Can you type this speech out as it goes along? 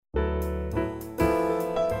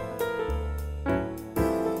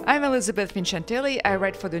I'm Elizabeth Vincentelli. I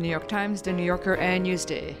write for the New York Times, the New Yorker, and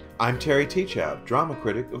Newsday. I'm Terry Teachout, drama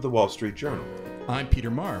critic of the Wall Street Journal. I'm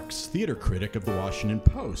Peter Marks, theater critic of the Washington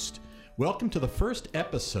Post. Welcome to the first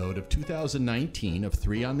episode of 2019 of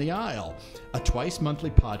Three on the Aisle, a twice-monthly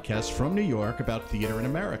podcast from New York about theater in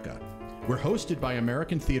America. We're hosted by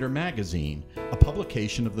American Theater Magazine, a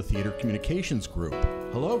publication of the Theater Communications Group.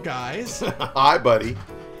 Hello, guys. Hi, buddy.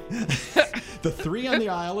 The Three on the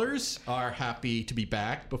Aislers are happy to be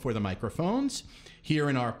back before the microphones here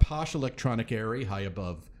in our posh electronic area high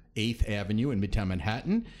above 8th Avenue in Midtown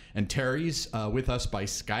Manhattan. And Terry's with us by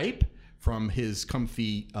Skype from his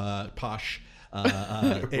comfy, posh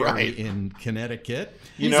area Right. in Connecticut.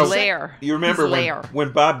 His lair. You remember His lair.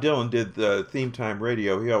 when Bob Dylan did the theme time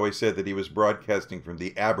radio, he always said that he was broadcasting from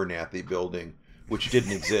the Abernathy building, which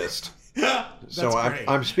didn't exist. So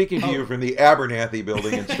I'm speaking to you from the Abernathy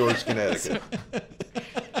building in Storrs, Connecticut.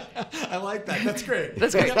 I like that. That's great.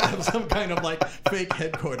 That's We great. gotta have some kind of like fake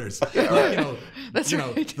headquarters. That's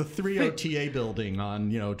right. The 30TA building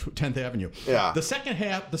on 10th Avenue. Yeah. The second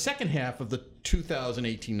half of the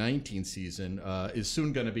 2018-19 season is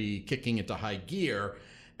soon going to be kicking into high gear,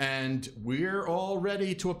 and we're all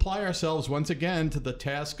ready to apply ourselves once again to the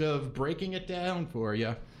task of breaking it down for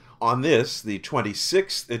you. On this, the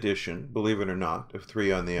 26th edition, believe it or not, of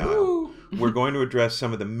Three on the Aisle, we're going to address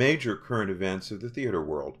some of the major current events of the theater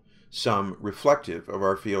world, some reflective of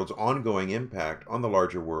our field's ongoing impact on the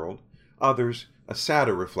larger world, others a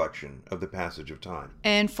sadder reflection of the passage of time.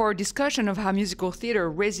 And for a discussion of how musical theater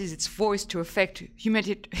raises its voice to affect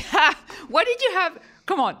humanity. What did you have?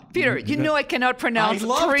 Come on, Peter, you know I cannot pronounce I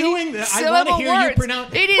love doing that. I syllable wanna hear you words.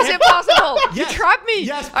 pronounce- It is impossible. Yes. You trapped me.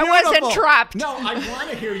 Yes, I wasn't beautiful. trapped. No, I want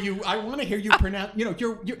to hear you. I want to hear you pronounce.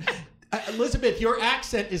 You're Elizabeth. Your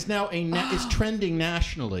accent is now is trending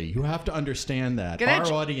nationally. You have to understand that. Can I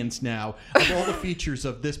Our audience now, of all the features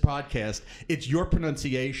of this podcast, it's your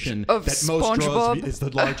pronunciation Of that most draws SpongeBob? is the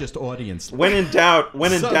largest audience. When in doubt,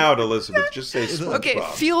 So- Elizabeth, just say SpongeBob. Okay,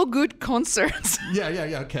 feel good concerns. Yeah.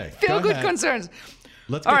 Okay. Feel Go good ahead. concerns.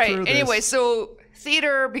 Let's All get right. through this. Anyway, so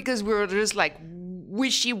theater, because we're just like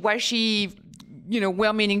wishy-washy,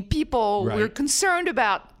 well-meaning people. Right. We're concerned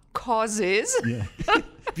about causes. Yeah.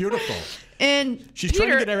 Beautiful. And She's Peter,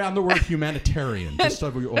 trying to get around the word humanitarian, just so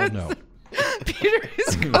we all know. Peter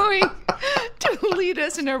is going to lead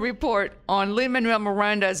us in a report on Lin-Manuel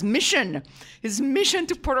Miranda's mission, his mission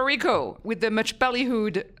to Puerto Rico with the much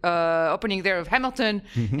ballyhooed opening there of Hamilton.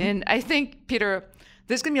 And I think, Peter,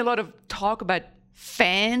 there's going to be a lot of talk about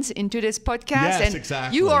fans into this podcast. Yes, and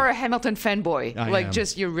exactly. You are a Hamilton fanboy. I am.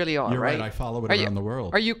 You really are, You're right? right. I follow it Are you- around the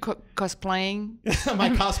world. Are you cosplaying? Am I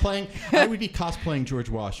cosplaying? I would be cosplaying George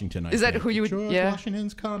Washington. Is that who you would- George yeah.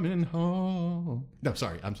 Washington's coming home. No,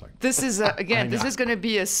 sorry. I'm sorry. This is, again, this is going to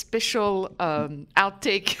be a special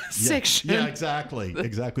outtake section. Yeah, exactly.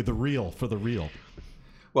 Exactly. The real for the real.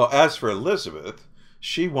 Well, as for Elizabeth,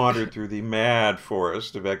 she wandered through the mad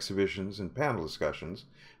forest of exhibitions and panel discussions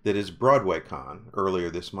that is BroadwayCon earlier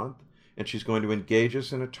this month, and she's going to engage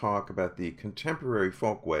us in a talk about the contemporary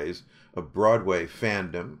folkways of Broadway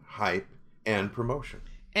fandom, hype, and promotion.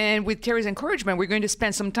 And with Terry's encouragement, we're going to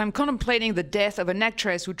spend some time contemplating the death of an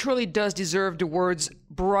actress who truly does deserve the words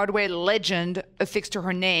Broadway legend affixed to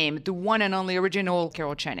her name, the one and only original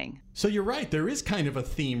Carol Channing. So you're right. There is kind of a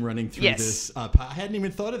theme running through Yes. this. I hadn't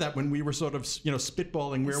even thought of that when we were sort of,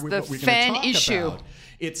 spitballing It's what the we're going fan to talk issue. about.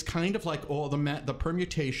 It's kind of like all the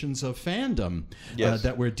permutations of fandom Yes.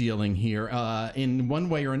 that we're dealing here in one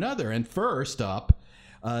way or another. And first up,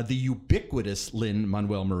 the ubiquitous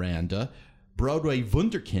Lin-Manuel Miranda, Broadway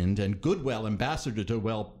wunderkind and Goodwill ambassador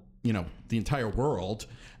to, the entire world.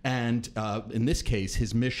 And in this case,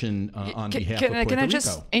 his mission on behalf of Puerto Rico. Can I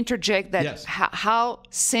just interject that Yes. how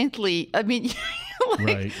saintly, I mean,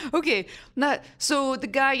 Right. okay, so the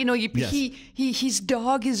guy, Yes. his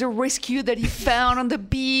dog is a rescue that he found on the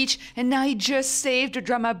beach, and now he just saved a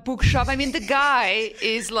drama bookshop. I mean, the guy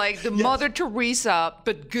is like the Mother Teresa,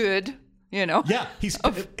 but good. Yeah, he's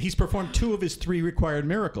performed 2 of his 3 required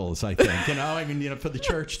miracles, I think. For the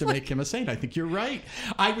church to make him a saint. I think you're right.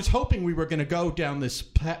 I was hoping we were going to go down this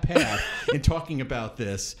path in talking about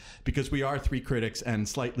this because we are 3 critics and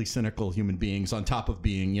slightly cynical human beings on top of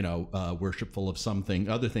being, worshipful of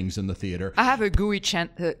other things in the theater. I have a gooey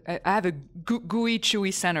chewy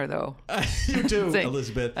center though. You do, Thing.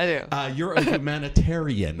 Elizabeth. I do. You're a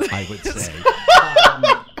humanitarian, I would say.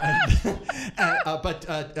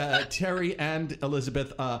 But Terry and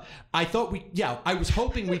Elizabeth, I thought I was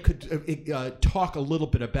hoping we could talk a little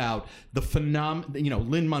bit about the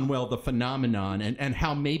Lin-Manuel, the phenomenon, and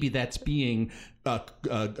how maybe that's being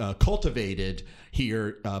cultivated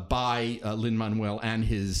here by Lin-Manuel and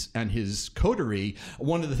his coterie.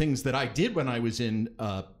 One of the things that I did when I was in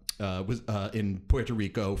Puerto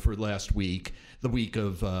Rico for last week, the week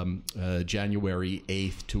of January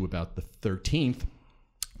 8th to about the 13th,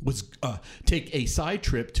 was take a side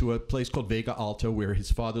trip to a place called Vega Alta, where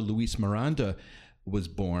his father, Luis Miranda, was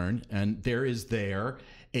born. And there is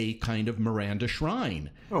a kind of Miranda shrine.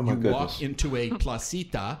 Oh, my goodness. Walk into a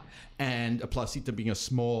placita, and a placita being a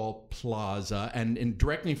small plaza, and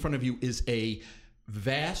directly in front of you is a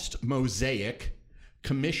vast mosaic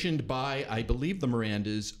commissioned by, I believe, the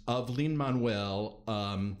Mirandas of Lin-Manuel.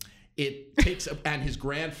 It takes and his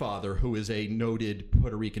grandfather, who is a noted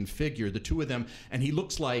Puerto Rican figure, the two of them, and he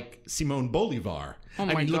looks like Simon Bolivar. Oh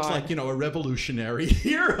my God. He looks like a revolutionary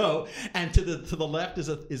hero. And to the left is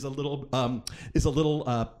a little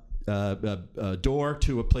door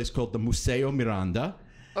to a place called the Museo Miranda.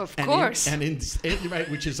 Of course. Right,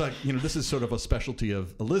 which is this is sort of a specialty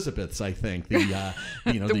of Elizabeth's, I think. The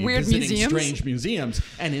weird visiting museums. Strange museums,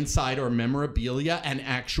 and inside are memorabilia and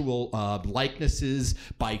actual likenesses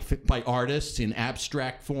by artists in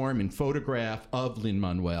abstract form and photograph of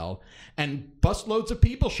Lin-Manuel, and busloads of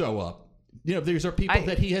people show up. These are people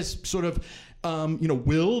that he has sort of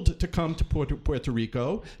willed to come to Puerto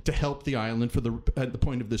Rico to help the island at the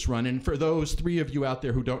point of this run. And for those three of you out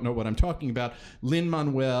there who don't know what I'm talking about,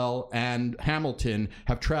 Lin-Manuel and Hamilton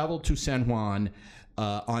have traveled to San Juan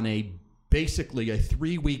on basically a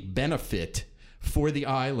 3-week benefit for the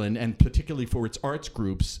island, and particularly for its arts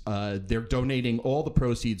groups. They're donating all the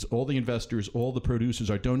proceeds, all the investors, all the producers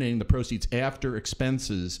are donating the proceeds after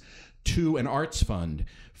expenses to an arts fund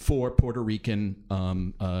for Puerto Rican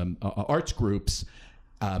arts groups,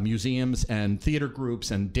 museums and theater groups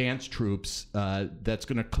and dance troupes. That's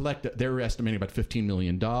going to collect, they're estimating about $15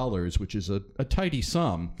 million, which is a tidy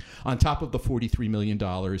sum, on top of the $43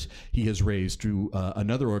 million he has raised through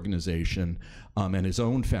another organization and his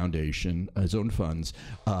own foundation, his own funds,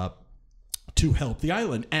 to help the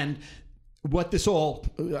island. And what this all,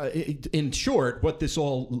 in short, what this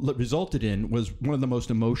all resulted in was one of the most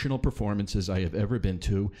emotional performances I have ever been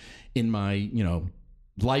to in my,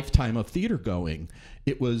 lifetime of theater going.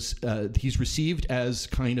 It was, he's received as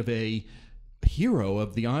kind of a hero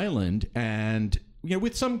of the island, and,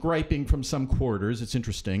 with some griping from some quarters. It's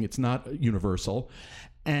interesting. It's not universal.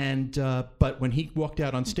 And, but when he walked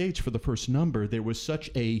out on stage for the first number, there was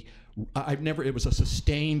it was a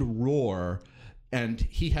sustained roar. And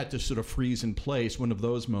he had to sort of freeze in place, one of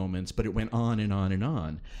those moments, but it went on and on and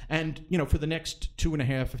on. And, for the next 2 and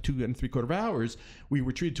 3/4 hours, we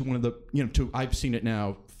were treated to one of the, I've seen it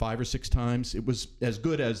now 5 or 6 times. It was as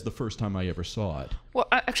good as the first time I ever saw it. Well,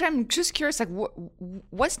 actually, I'm just curious,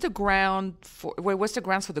 what's the grounds for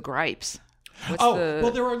the gripes?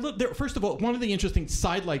 Well, there. First of all, one of the interesting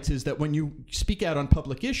sidelights is that when you speak out on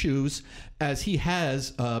public issues, as he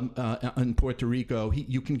has in Puerto Rico,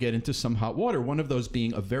 you can get into some hot water. One of those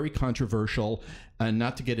being a very controversial, and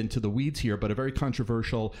not to get into the weeds here, but a very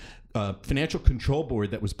controversial financial control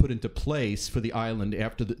board that was put into place for the island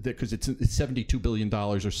after because it's $72 billion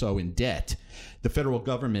or so in debt. The federal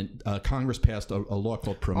government, Congress passed a law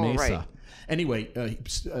called PROMESA. Oh, right. Anyway,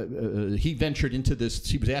 he ventured into this.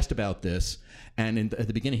 He was asked about this, and at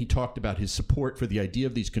the beginning, he talked about his support for the idea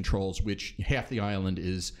of these controls, which half the island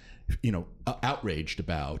is, outraged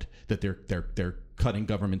about, that they're cutting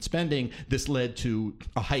government spending. This led to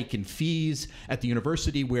a hike in fees at the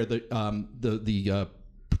university, where the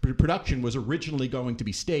production was originally going to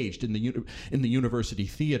be staged in the university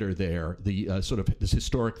theater there, the sort of this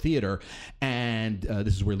historic theater, and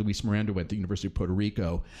this is where Luis Miranda went, the University of Puerto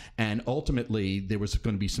Rico. And ultimately, there was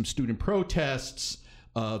going to be some student protests.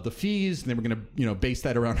 The fees, and they were going to, base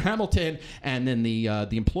that around Hamilton, and then the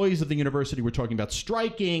employees of the university were talking about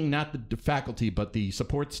striking, not the faculty, but the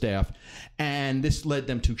support staff, and this led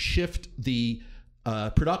them to shift the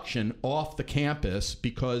production off the campus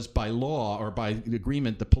because by law or by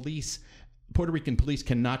agreement, Puerto Rican police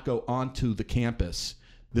cannot go onto the campus.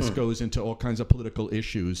 This goes into all kinds of political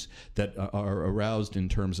issues that are aroused in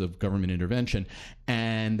terms of government intervention,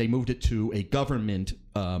 and they moved it to a government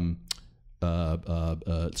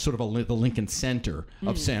sort of the Lincoln Center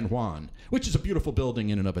of San Juan, which is a beautiful building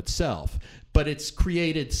in and of itself, but it's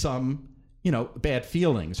created some bad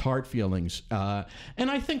feelings, hard feelings. And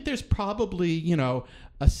I think there's probably,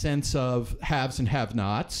 a sense of haves and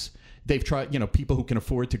have-nots. they've tried, people who can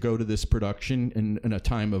afford to go to this production in a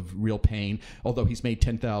time of real pain. Although he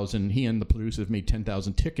and the producer have made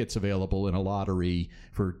 10,000 tickets available in a lottery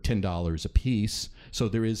for $10 a piece. So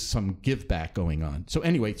there is some give back going on. So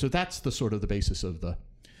anyway, so that's the sort of the basis of the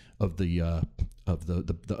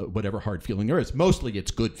whatever hard feeling there is. Mostly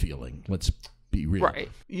it's good feeling. Let's be real. Right.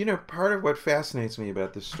 Part of what fascinates me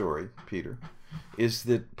about this story, Peter, is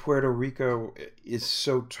that Puerto Rico is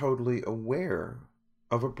so totally aware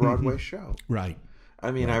of a Broadway show. Right.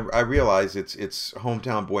 I mean, I realize it's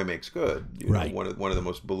hometown boy makes good. Right. One of the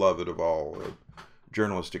most beloved of all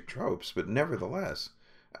journalistic tropes, but nevertheless,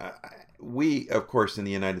 we, of course, in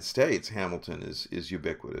the United States, Hamilton is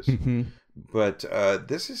ubiquitous. But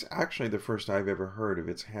this is actually the first I've ever heard of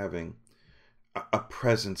its having a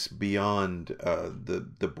presence beyond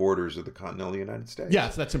the borders of the continental United States.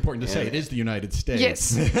 Yes, that's important to say. It is the United States.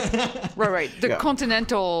 Yes. right. The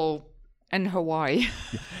continental and Hawaii.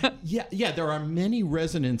 Yeah. There are many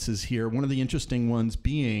resonances here. One of the interesting ones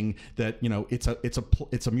being that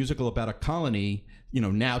it's a musical about a colony,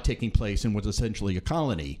 now taking place in what's essentially a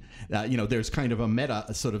colony. There's kind of a meta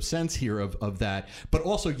sort of sense here of that. But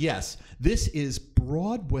also, yes, this is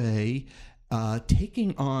Broadway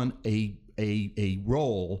taking on a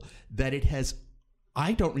role that it has.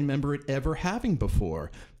 I don't remember it ever having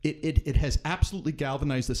before. It has absolutely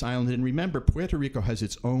galvanized this island. And remember, Puerto Rico has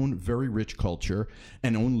its own very rich culture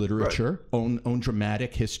and own literature, right. own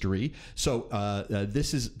dramatic history. So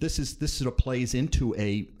this sort of plays into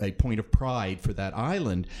a point of pride for that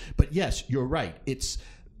island. But yes, you're right. It's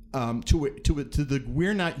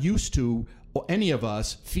we're not used to, any of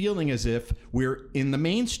us, feeling as if we're in the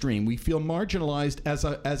mainstream. We feel marginalized as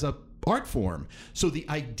a art form. So the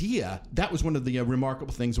idea, that was one of the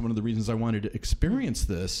remarkable things, and one of the reasons I wanted to experience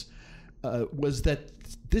this, was that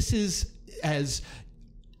this is as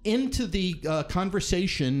into the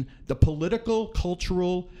conversation, the political,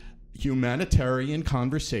 cultural, humanitarian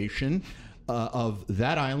conversation of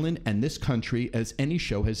that island and this country as any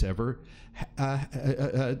show has ever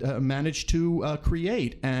managed to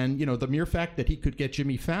create. And, the mere fact that he could get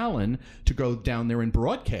Jimmy Fallon to go down there and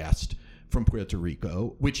broadcast from Puerto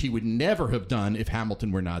Rico, which he would never have done if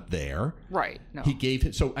Hamilton were not there. Right. No. He gave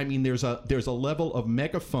it. So I mean, there's a level of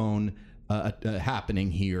megaphone happening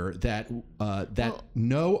here that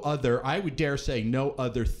no other, I would dare say, no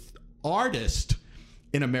other artist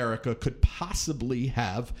in America could possibly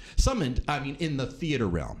have summoned. I mean, in the theater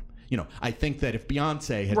realm. I think that if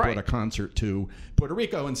Beyonce had brought a concert to Puerto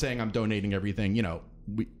Rico and saying, "I'm donating everything,"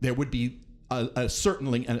 there would be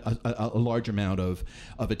certainly a large amount of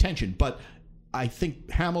attention. But I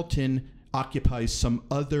think Hamilton occupies some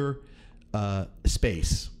other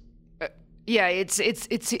space. Yeah, it's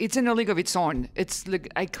in a league of its own. It's like,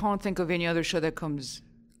 I can't think of any other show that comes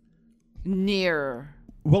near.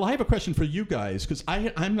 Well, I have a question for you guys, because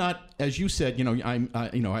I'm not, as you said,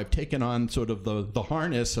 I've taken on sort of the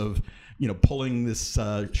harness of pulling this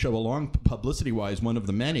show along publicity-wise, one of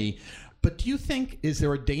the many. But do you think, is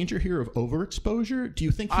there a danger here of overexposure? Do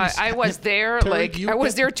you think I was there, I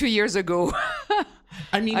was there 2 years ago.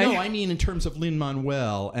 I mean in terms of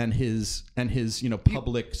Lin-Manuel and his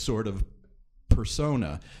public sort of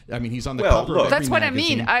persona. I mean, he's on the cover of every That's what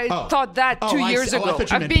magazine. I mean. I thought that 2 years ago. I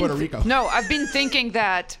thought you meant Puerto Rico. No, I've been thinking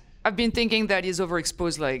that he's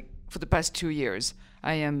overexposed for the past 2 years.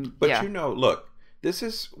 But look,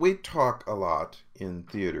 we talk a lot in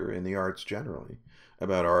theater, in the arts generally,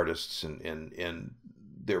 about artists and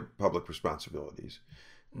their public responsibilities.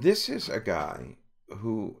 This is a guy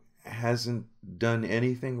who hasn't done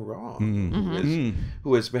anything wrong,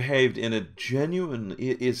 who has behaved in a genuine,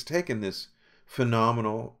 is taken this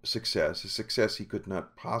phenomenal success, a success he could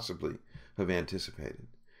not possibly have anticipated,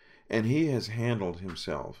 and he has handled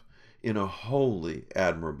himself in a wholly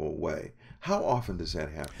admirable way. How often does that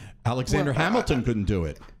happen? Alexander Hamilton couldn't do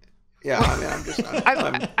it. Yeah, I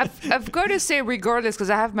mean, I've got to say, regardless, because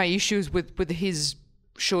I have my issues with his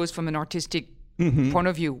shows from an artistic point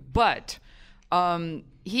of view, but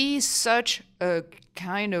he's such a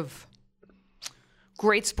kind of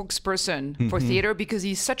great spokesperson for theater because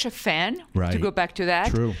he's such a fan, to go back to that.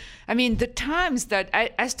 True. I mean, the times that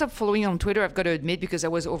I stopped following on Twitter, I've got to admit, because I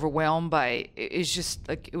was overwhelmed by, it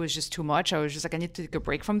was just too much. I was just like, I need to take a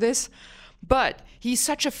break from this. But he's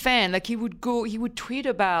such a fan. He would tweet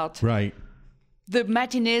about the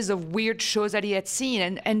matinees of weird shows that he had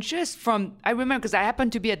seen. And just from, I remember, because I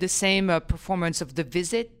happened to be at the same performance of The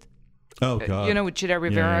Visit. Oh, God. With Chita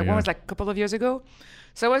Rivera. One was a couple of years ago.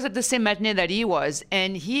 So I was at the same matinee that he was.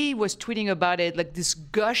 And he was tweeting about it, this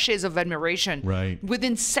gushes of admiration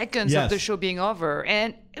within seconds of the show being over.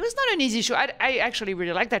 And it was not an easy show. I actually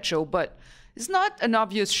really liked that show, but it's not an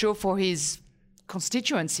obvious show for his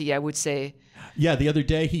constituency, I would say. Yeah, the other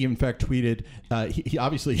day he in fact tweeted. He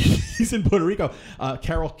obviously he's in Puerto Rico.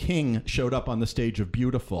 Carole King showed up on the stage of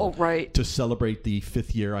Beautiful, Oh, right. to celebrate the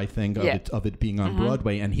 5th year, I think, of Yeah. it being on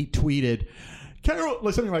Broadway, and he tweeted.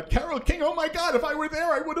 Something like Carole King. Oh my God! If I were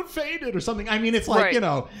there, I would have fainted, or something. I mean, it's like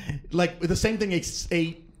Right. like the same thing.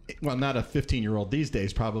 Well, not a 15-year-old these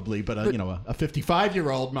days, probably, but a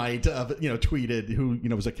 55-year-old might have tweeted who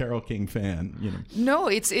was a Carole King fan. No,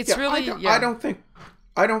 it's really.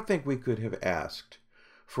 I don't think we could have asked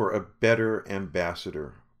for a better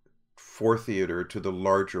ambassador for theater to the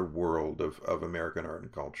larger world of American art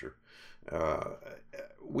and culture.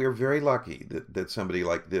 We're very lucky that somebody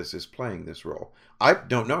like this is playing this role. I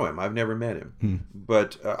don't know him. I've never met him.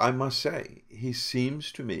 But I must say, he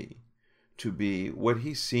seems to me to be what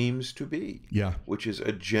he seems to be. Yeah. Which is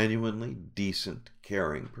a genuinely decent,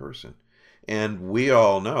 caring person. And we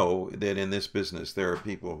all know that in this business, there are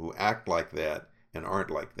people who act like that and aren't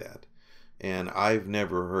like that. And I've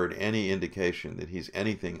never heard any indication that he's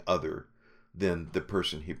anything other than the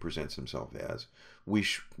person he presents himself as. We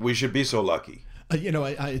should be so lucky.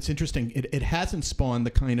 It's interesting. It hasn't spawned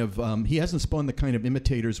the kind of he hasn't spawned the kind of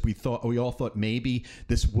imitators we all thought maybe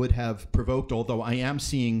this would have provoked. Although I am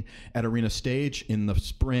seeing at Arena Stage in the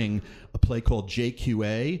spring a play called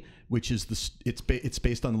JQA, which is it's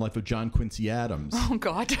based on the life of John Quincy Adams. Oh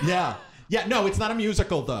God. Yeah. Yeah, no, it's not a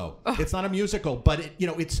musical though. It's not a musical, but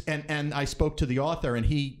it's and I spoke to the author and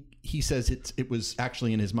he says it was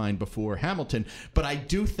actually in his mind before Hamilton, but I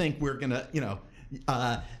do think we're gonna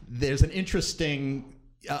there's an interesting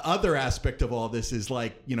other aspect of all this is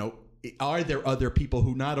like are there other people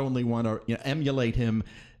who not only want to emulate him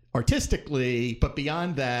artistically, but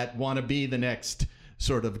beyond that want to be the next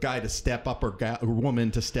sort of guy to step up or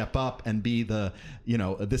woman to step up and be the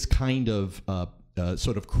this kind of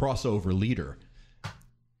sort of crossover leader.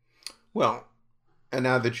 Well, and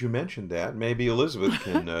now that you mentioned that, maybe Elizabeth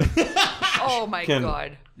can Oh my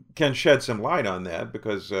God. can shed some light on that,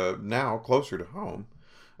 because now, closer to home,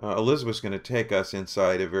 Elizabeth's going to take us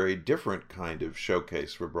inside a very different kind of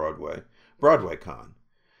showcase for Broadway, BroadwayCon.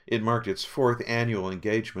 It marked its 4th annual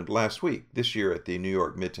engagement last week, this year at the New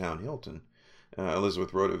York Midtown Hilton.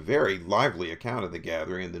 Elizabeth wrote a very lively account of the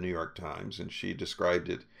gathering in the New York Times, and she described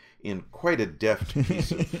it in quite a deft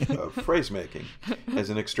piece of phrase-making as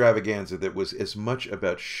an extravaganza that was as much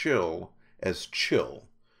about shill as chill.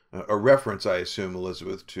 A reference, I assume,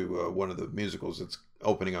 Elizabeth, to one of the musicals that's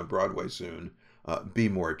opening on Broadway soon, Be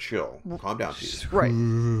More Chill. Calm down, Peter. Right.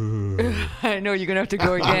 I know you're going to have to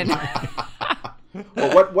go again.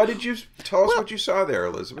 Well, what did you tell us what you saw there,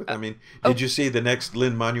 Elizabeth? I mean, did you see the next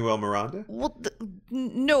Lin-Manuel Miranda? Well,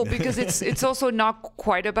 no, because it's also not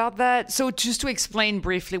quite about that. So just to explain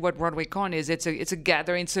briefly what BroadwayCon is, it's a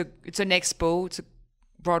gathering, it's an expo, it's a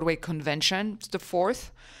Broadway convention. It's the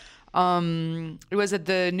 4th. It was at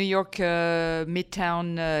the New York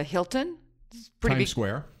Midtown Hilton. Pretty Times big,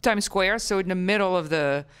 Square. Times Square, so in the middle of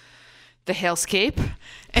the hellscape,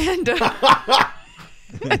 and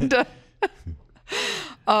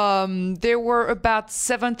there were about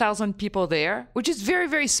 7,000 people there, which is very,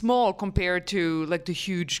 very small compared to like the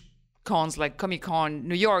huge cons like Comic-Con.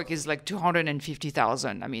 New York is like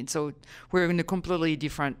 250,000. I mean, so we're in a completely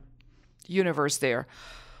different universe there.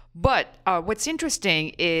 But what's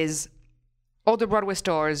interesting is all the Broadway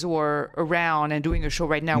stars who are around and doing a show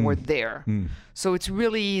right now were there. So it's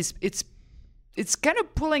really it's kind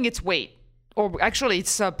of pulling its weight, or actually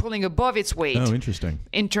it's pulling above its weight. Oh, interesting.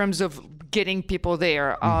 In terms of getting people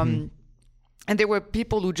there. And there were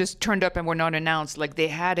people who just turned up and were not announced. Like they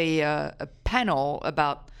had a panel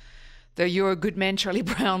about the You're a Good Man, Charlie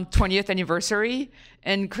Brown 20th anniversary,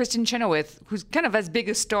 and Kristen Chenoweth, who's kind of as big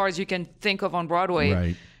a star as you can think of on Broadway,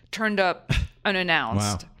 Right. turned up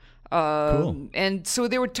unannounced. Wow. Cool. And so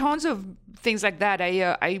there were tons of things like that.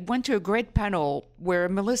 I went to a great panel where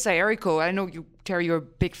Melissa Errico, I know you, Terry, you're a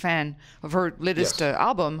big fan of her latest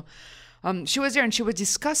album. She was there and she was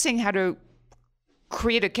discussing how to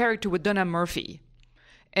create a character with Donna Murphy.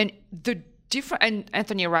 And and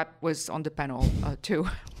Anthony Rapp was on the panel too.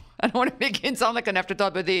 I don't want to make it sound like an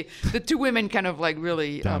afterthought, but the two women kind of like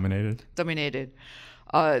really dominated.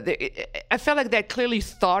 I felt like they clearly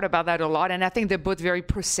thought about that a lot, and I think they're both very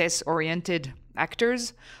process-oriented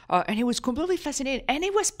actors. And it was completely fascinating, and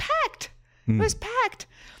it was packed. It was packed.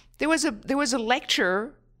 There was a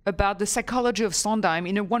lecture about the psychology of Sondheim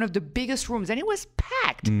in one of the biggest rooms, and it was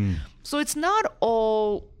packed. So it's not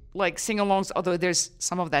all like sing-alongs, although there's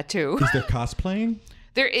some of that too. Is there cosplaying?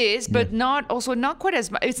 There is, but not quite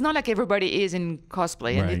as much. It's not like everybody is in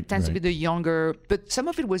cosplay, and it tends to be the younger. But some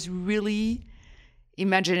of it was really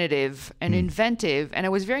imaginative and inventive, and I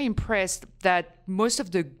was very impressed that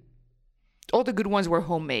all the good ones were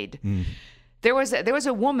homemade. There was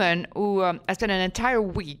a woman who I spent an entire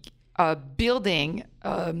week building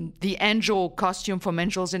the angel costume from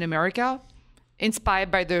Angels in America, inspired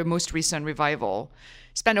by the most recent revival.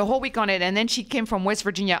 Spent a whole week on it, and then she came from West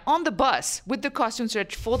Virginia on the bus with the costumes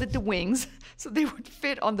that folded the wings so they would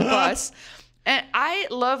fit on the bus. And I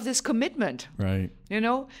love this commitment. Right. You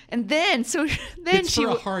know? And then, so then it's for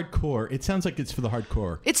a hardcore. It sounds like it's for the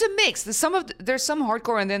hardcore. It's a mix. There's some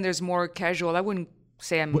hardcore, and then there's more casual. I wouldn't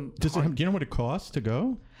say I'm... do you know what it costs to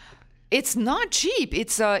go? It's not cheap.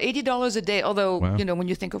 It's $80 a day. Although, Wow. you know, when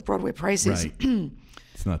you think of Broadway prices... Right.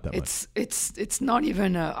 It's not that much. It's not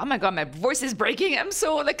even oh my God, my voice is breaking. I'm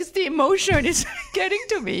so like, it's the emotion is getting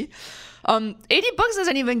to me. $80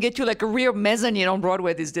 doesn't even get you like a real mezzanine on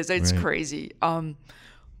Broadway these days. It's crazy.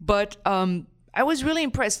 But I was really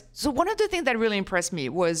impressed. So one of the things that really impressed me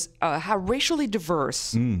was how racially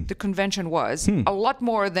diverse the convention was. A lot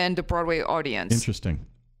more than the Broadway audience. Interesting.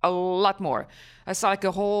 A lot more. I saw like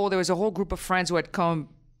there was a whole group of friends who had come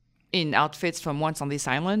in outfits from Once on This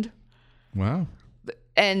Island. Wow.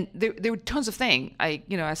 And there were tons of things. I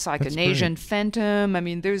saw like an Asian Phantom. I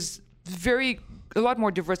mean, there's a lot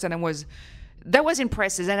more diverse than I was. That was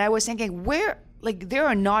impressive. And I was thinking, they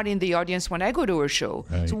are not in the audience when I go to a show.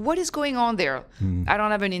 Right. So what is going on there? I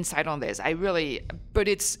don't have an insight on this. But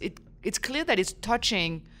it's clear that it's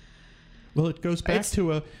touching. Well, it goes back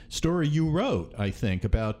to a story you wrote, I think,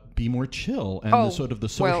 about Be More Chill and the sort of the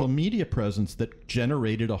social media presence that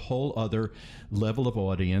generated a whole other level of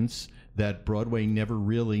audience that Broadway never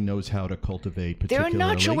really knows how to cultivate particularly. They're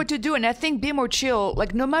not sure what to do. And I think Be More Chill,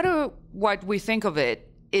 like no matter what we think of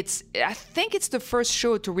it, I think it's the first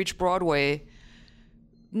show to reach Broadway,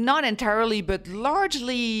 not entirely, but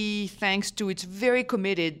largely thanks to its very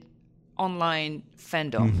committed online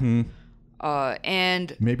fandom.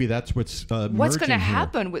 And maybe that's what's going to here.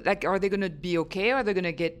 happen with, like, are they going to be okay? Are they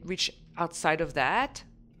going to reach outside of that?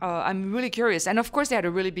 I'm really curious. And of course, they had a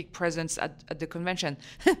really big presence at the convention.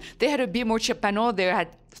 They had a Be More Chill panel. They had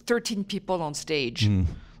 13 people on stage,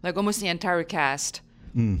 like almost the entire cast.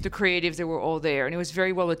 The creatives, they were all there. And it was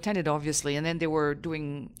very well attended, obviously. And then they were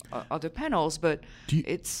doing other panels. But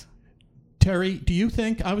Terry, do you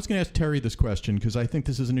think, I was going to ask Terry this question because I think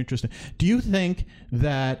this is an interesting, do you think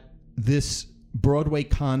that this Broadway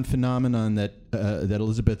con phenomenon that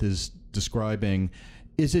Elizabeth is describing,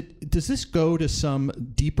 does this go to some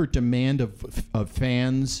deeper demand of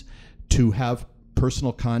fans to have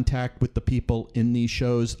personal contact with the people in these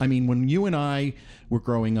shows? I mean, when you and I were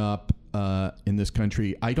growing up in this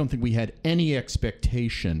country, I don't think we had any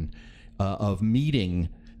expectation of meeting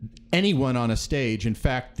anyone on a stage. In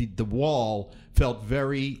fact, the wall felt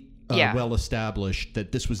very well established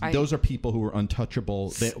that those are people who were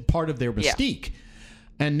untouchable. Part of their mystique.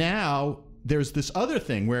 And now there's this other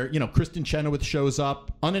thing where, Kristen Chenoweth shows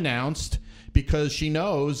up unannounced because she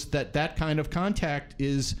knows that kind of contact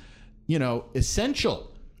is,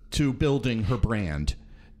 essential to building her brand.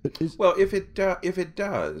 Well, if it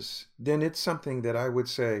does, then it's something that I would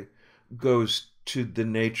say goes to the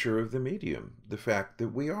nature of the medium. The fact that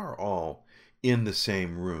we are all in the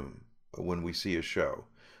same room when we see a show.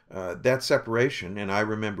 That separation, and I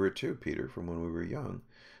remember it too, Peter, from when we were young,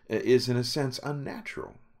 is in a sense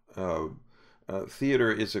unnatural.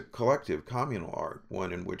 Theater is a collective, communal art,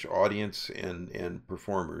 one in which audience and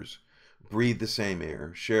performers breathe the same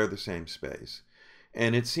air, share the same space.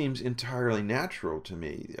 And it seems entirely natural to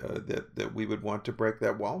me that we would want to break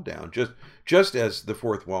that wall down, just as the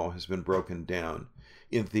fourth wall has been broken down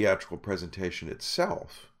in theatrical presentation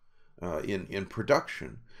itself, in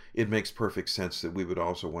production. It makes perfect sense that we would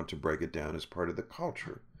also want to break it down as part of the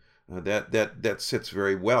culture. That sits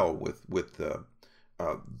very well with the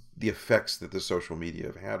effects that the social media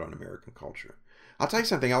have had on American culture. I'll tell you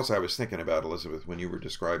something else I was thinking about, Elizabeth, when you were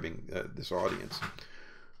describing this audience.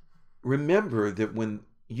 Remember that when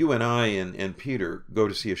you and I and Peter go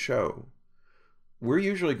to see a show, we're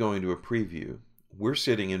usually going to a preview. We're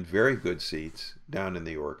sitting in very good seats down in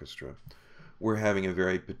the orchestra. We're having a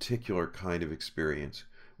very particular kind of experience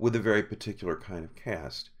with a very particular kind of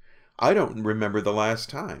cast. I don't remember the last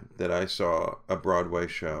time that I saw a Broadway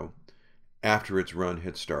show after its run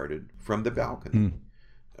had started from the balcony.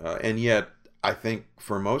 And yet, I think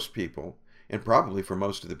for most people, and probably for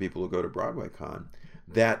most of the people who go to Broadway Con,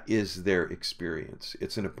 that is their experience.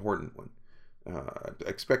 It's an important one. I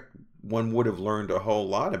expect one would have learned a whole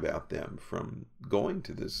lot about them from going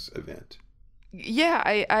to this event. Yeah,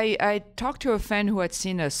 I talked to a fan who had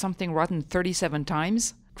seen Something Rotten 37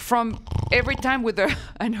 times. from every time with the,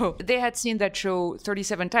 I know they had seen that show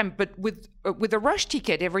 37 times, but with a rush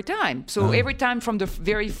ticket every time. So every time from the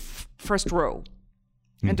very first row.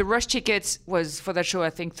 And the rush tickets was for that show,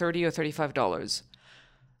 I think $30 or $35.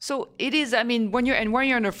 So it is, I mean, when you're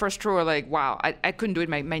in the first row, like, wow, I couldn't do it.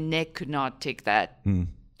 My neck could not take that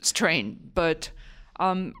strain. But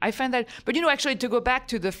I find that, but actually to go back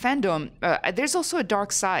to the fandom, there's also a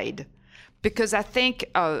dark side. Because I think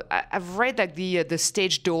I've read that the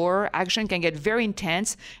stage door action can get very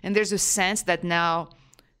intense, and there's a sense that now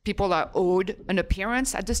people are owed an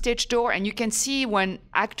appearance at the stage door, and you can see when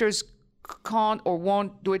actors can't or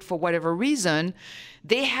won't do it for whatever reason,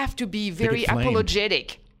 they have to be very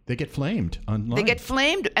apologetic. They get flamed online. They get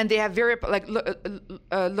flamed, and they have very like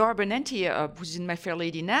Laura Benanti, who's in My Fair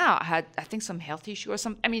Lady now, had I think some health issue or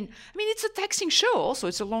some. I mean, it's a taxing show. Also,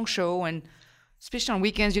 it's a long show, and especially on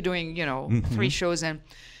weekends, you're doing 3 shows, and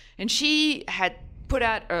she had put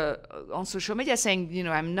out on social media saying,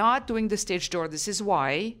 I'm not doing the stage door. This is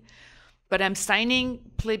why, but I'm signing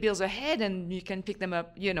playbills ahead, and you can pick them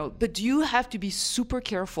up. But you have to be super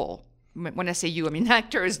careful. When I say you, I mean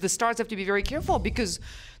actors. The stars have to be very careful because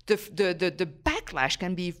the backlash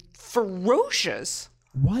can be ferocious.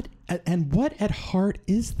 What at heart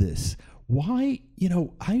is this? Why,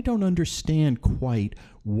 I don't understand quite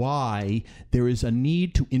why there is a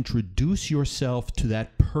need to introduce yourself to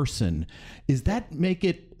that person. Is that make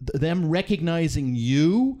it them recognizing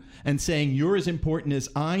you and saying you're as important as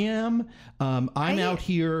I am? I'm out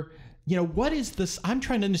here. What is this? I'm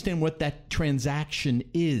trying to understand what that transaction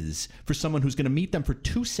is for someone who's going to meet them for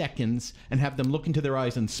 2 seconds and have them look into their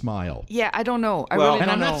eyes and smile. Yeah, I don't know. I really don't know.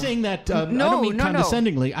 And I'm not saying that, I don't mean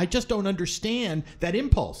condescendingly. I just don't understand that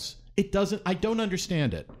impulse. I don't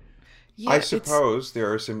understand it. Yeah, I suppose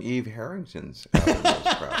there are some Eve Harringtons out in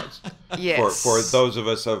those crowds. Yes. For those of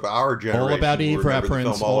us of our generation. All About Eve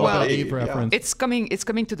reference. All About Eve reference. It's coming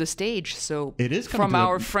to the stage. So it is coming from to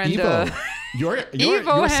our friend Evo.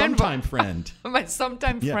 Your sometime friend. My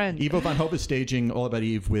sometime friend. Ivo Van Hove is staging All About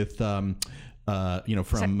Eve with from Kate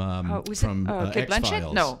X-Files.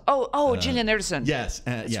 Blanchett? No. Gillian Anderson. Yes.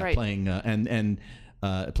 Right. Playing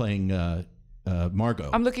playing Margot.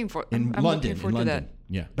 I'm looking for in I'm London. Looking forward to that.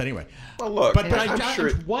 Yeah, but anyway. Well, look, but I'm sure.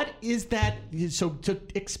 What is that? So to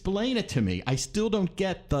explain it to me, I still don't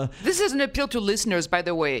get the. This is an appeal to listeners, by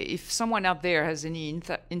the way. If someone out there has any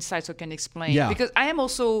insights or can explain, because I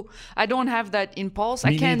don't have that impulse.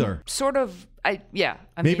 Me I can neither. sort of.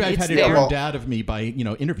 Maybe I've had it burned out of me by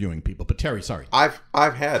interviewing people. But Terry, sorry. I've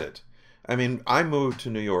had it. I mean, I moved to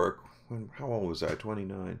New York. How old was I?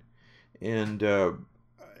 29, and.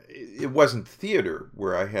 It wasn't theater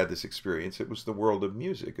where I had this experience. It was the world of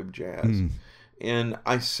music, of jazz. And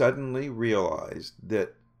I suddenly realized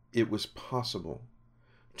that it was possible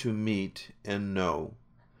to meet and know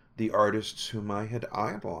the artists whom I had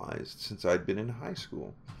idolized since I'd been in high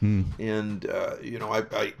school. And,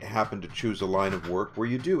 I happened to choose a line of work where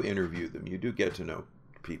you do interview them. You do get to know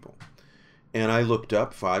people. And I looked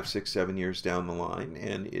up 5, 6, 7 years down the line,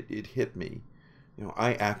 and it hit me.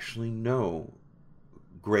 I actually know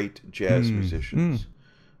great jazz musicians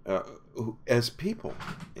as people.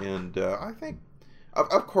 And I think,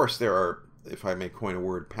 of course, there are, if I may coin a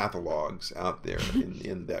word, pathologues out there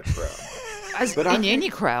in that crowd.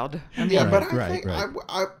 Any crowd.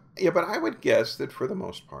 But I would guess that for the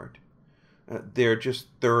most part, they're just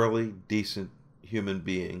thoroughly decent human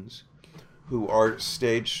beings who are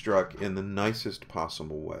stage struck in the nicest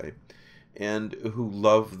possible way, and who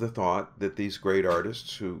love the thought that these great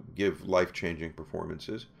artists who give life-changing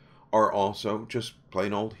performances are also just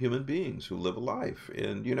plain old human beings who live a life.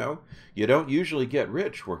 And, you don't usually get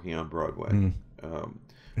rich working on Broadway.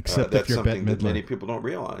 Except that's if you're something Bette that many people don't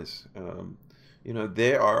realize.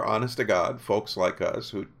 They are, honest to God, folks like us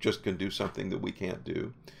who just can do something that we can't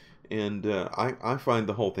do. And I find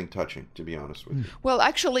the whole thing touching, to be honest with you. Well,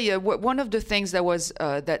 actually, one of the things that was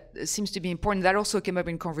that seems to be important that also came up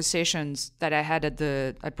in conversations that I had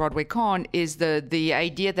at Broadway Con is the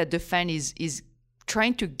idea that the fan is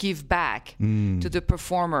trying to give back to the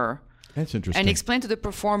performer. That's interesting. And explain to the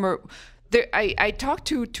performer. I talked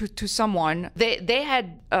to someone. They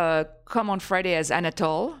had come on Friday as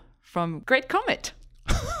Anatole from Great Comet.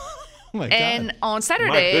 Oh my God. And on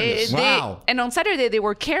Saturday, they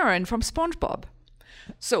were Karen from SpongeBob.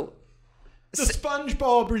 So the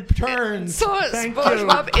SpongeBob returns. So Thank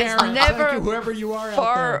SpongeBob you, Karen. is never Thank you, whoever you are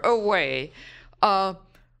far out there. away.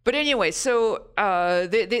 But anyway, so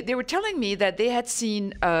they were telling me that they had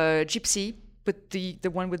seen Gypsy, but the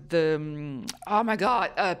one with the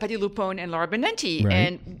Patti LuPone and Laura Benanti, Right.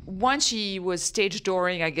 and once she was stage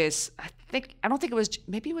dooring, I don't think it was,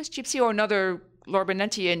 maybe it was Gypsy or another Laura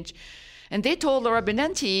Benanti, and they told Laura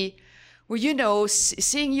Benanti, well, you know,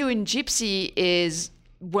 seeing you in Gypsy is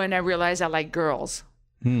when I realized I like girls.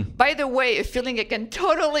 By the way, a feeling I can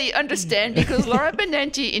totally understand because Laura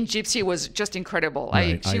Benanti in Gypsy was just incredible.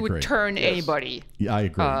 Right, She I would agree. turn anybody. Yeah, I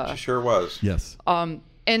agree. She sure was. Yes.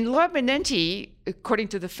 And Laura Benanti, according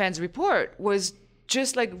to the fans' report, was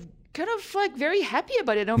just like kind of like very happy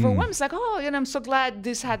about it, overwhelmed. It's like, oh, I'm so glad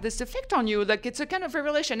this had this effect on you. Like it's a kind of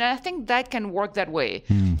revelation, and I think that can work that way.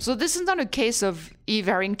 So this is not a case of Eve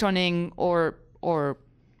Harringtoning or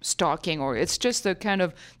stalking, or it's just a kind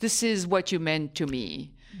of this is what you meant to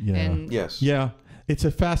me. Yeah. And Yes. Yeah, it's a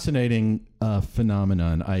fascinating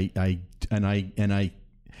phenomenon. I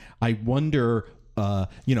wonder,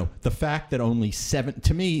 the fact that only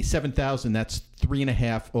 7,000, that's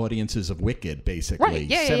 3.5 audiences of Wicked, basically. Right,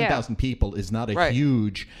 yeah, 7,000 people is not a Right.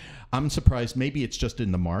 huge. I'm surprised. Maybe it's just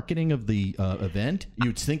in the marketing of the event.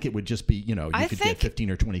 You'd think it would just be, you could get 15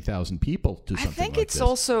 or 20,000 people to something I think like it's this.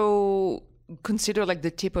 also considered like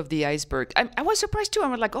the tip of the iceberg. I was surprised too.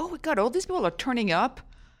 I'm like, oh my God, all these people are turning up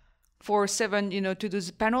for 7, to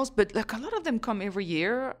those panels, but like a lot of them come every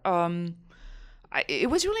year. It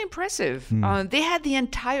was really impressive. They had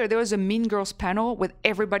there was a Mean Girls panel where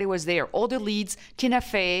everybody was there. All the leads, Tina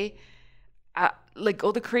Fey, like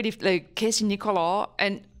all the creative, like Casey Nicolas,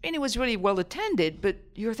 and it was really well attended, but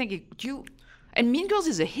you're thinking, and Mean Girls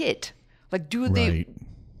is a hit. Like, do they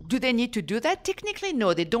need to do that? Technically,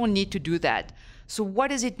 no, they don't need to do that. So what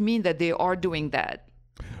does it mean that they are doing that?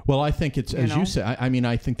 Well, I think it's, as you say,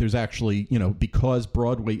 I think there's actually, because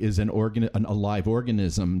Broadway is a live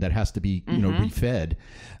organism that has to be, refed,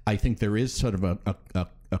 I think there is sort of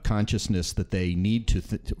a consciousness that they need to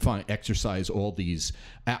exercise all these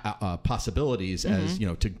possibilities as,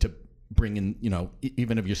 to bring in,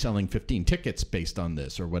 even if you're selling 15 tickets based on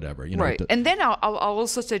this or whatever. Right. And then I'll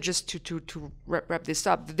also say, just to wrap this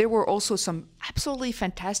up, there were also some absolutely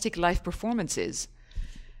fantastic live performances.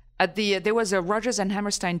 There was a Rodgers and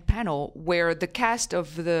Hammerstein panel where the cast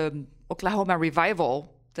of the Oklahoma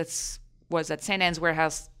revival was at St. Anne's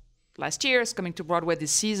Warehouse last year, is coming to Broadway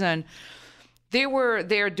this season. They were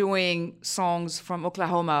there doing songs from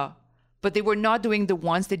Oklahoma, but they were not doing the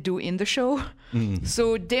ones they do in the show.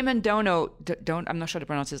 So Damon Dono, I'm not sure to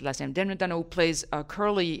pronounce his last name, Damon Dono, who plays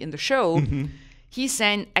Curly in the show, he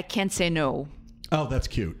sang I Can't Say No. Oh, that's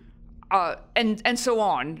cute. And so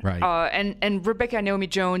on. Right. And Rebecca Naomi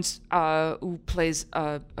Jones, who plays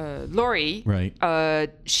Laurie, right.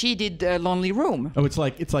 She did Lonely Room. Oh, it's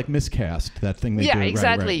like miscast, that thing they do. Yeah,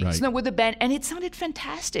 exactly. Right. So with the band, and it sounded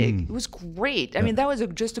fantastic. It was great. I mean, that was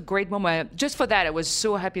just a great moment. Just for that, I was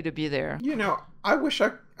so happy to be there. I wish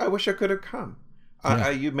I could have come.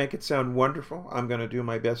 You make it sound wonderful. I'm going to do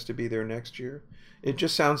my best to be there next year. It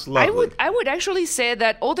just sounds lovely. I would actually say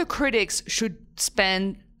that all the critics should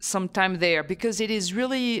spend some time there because it is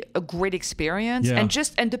really a great experience. Yeah.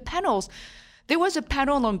 And the panels, there was a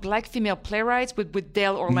panel on Black female playwrights with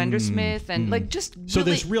Dale Orlando Smith and like just really, so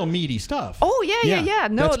there's real meaty stuff. Oh yeah.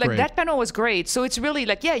 No, that's like great. that panel was great. So it's really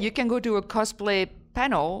like, yeah, you can go to a cosplay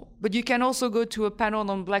panel, but you can also go to a panel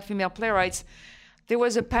on Black female playwrights. There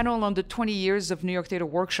was a panel on the 20 years of New York Theater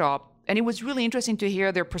Workshop, and it was really interesting to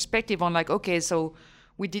hear their perspective on like, okay, so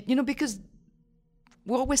we did, because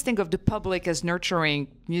we always think of the public as nurturing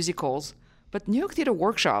musicals, but New York Theater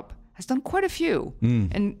Workshop has done quite a few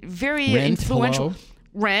and very Rent, influential. hello?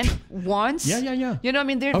 Rent once. Yeah.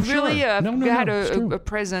 They Oh, really sure. No, had it's true. a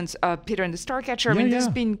presence. Peter and the Starcatcher. Yeah, there's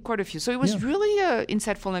yeah. been quite a few. So it was really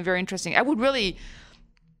insightful and very interesting. I would really,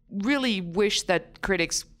 really wish that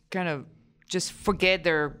critics kind of just forget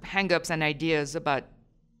their hang-ups and ideas about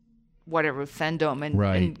whatever fandom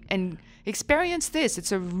and experience this.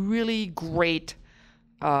 It's a really great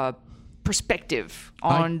perspective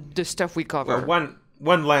on the stuff we cover. Well,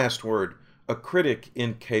 one last word. A critic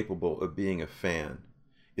incapable of being a fan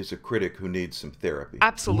is a critic who needs some therapy.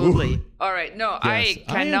 Absolutely. All right. No, Yes. I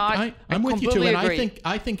cannot. I'm with you too, completely and agree.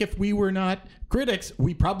 I think if we were not critics,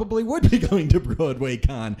 we probably would be going to Broadway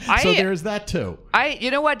Con. So there's that too.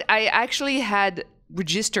 You know what? I actually had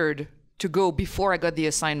registered to go before I got the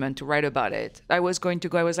assignment to write about it. I was going to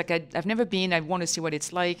go. I was like, I've never been. I want to see what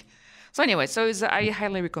it's like. So anyway, I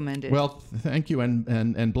highly recommend it. Well, thank you,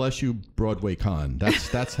 and bless you, Broadway Con.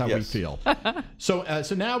 That's how we Yes. feel. So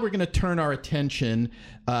now we're going to turn our attention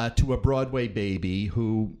to a Broadway baby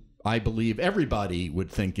who I believe everybody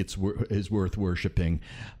would think is worth worshiping.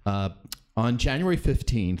 On January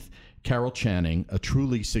 15th, Carol Channing, a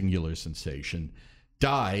truly singular sensation,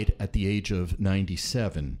 died at the age of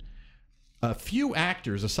 97. A few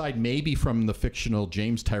actors, aside maybe from the fictional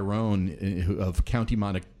James Tyrone of County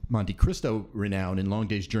Monte Cristo renown in Long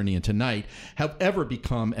Day's Journey into Night, have ever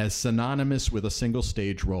become as synonymous with a single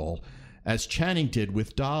stage role as Channing did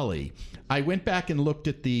with Dolly. I went back and looked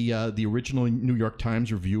at the original New York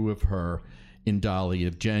Times review of her in Dolly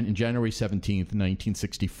in January 17th,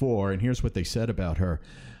 1964, and here's what they said about her.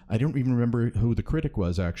 I don't even remember who the critic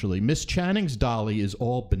was, actually. Miss Channing's Dolly is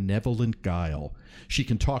all benevolent guile. She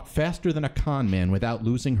can talk faster than a con man without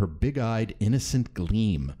losing her big-eyed, innocent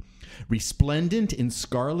gleam. Resplendent in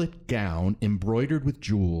scarlet gown embroidered with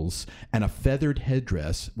jewels and a feathered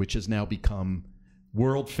headdress, which has now become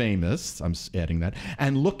world famous, I'm adding that,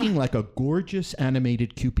 and looking like a gorgeous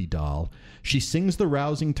animated Cupid doll, she sings the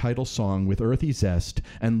rousing title song with earthy zest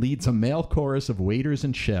and leads a male chorus of waiters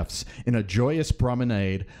and chefs in a joyous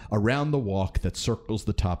promenade around the walk that circles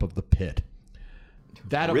the top of the pit.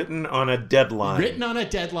 Written on a deadline. Written on a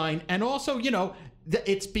deadline. And also, you know,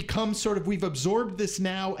 it's become sort of, we've absorbed this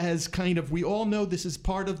now as kind of, we all know this is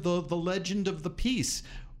part of the legend of the piece.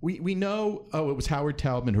 We know, it was Howard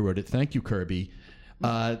Taubman who wrote it. Thank you, Kirby.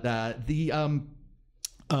 This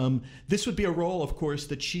would be a role, of course,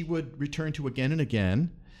 that she would return to again and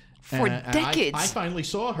again. For decades. I finally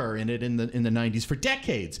saw her in it in the 90s for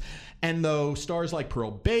decades. And though stars like Pearl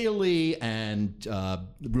Bailey and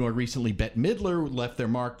more recently Bette Midler left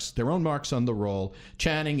their own marks on the role,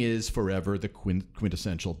 Channing is forever the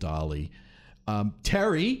quintessential Dolly.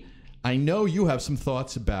 Terry, I know you have some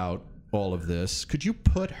thoughts about all of this. Could you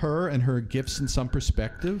put her and her gifts in some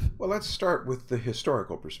perspective? Well, let's start with the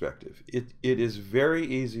historical perspective. It is very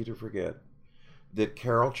easy to forget that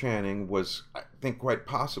Carol Channing was, I think quite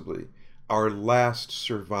possibly, our last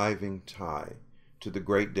surviving tie to the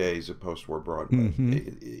great days of post-war Broadway.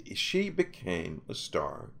 Mm-hmm. She became a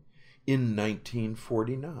star in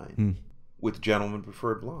 1949 with Gentlemen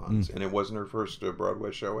Prefer Blondes, and it wasn't her first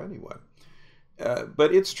Broadway show anyway.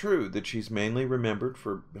 But it's true that she's mainly remembered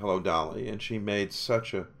for Hello, Dolly, and she made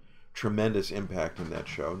such a tremendous impact in that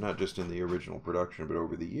show, not just in the original production, but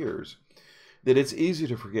over the years, that it's easy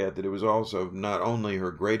to forget that it was also not only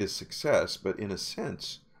her greatest success, but in a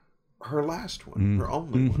sense, her last one, her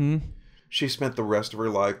only one. She spent the rest of her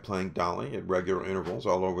life playing Dolly at regular intervals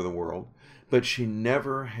all over the world, but she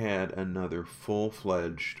never had another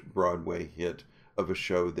full-fledged Broadway hit of a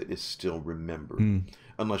show that is still remembered.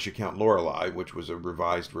 Unless you count Lorelei, which was a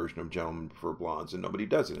revised version of Gentlemen Prefer Blondes, and nobody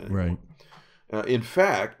does it anymore. Right. In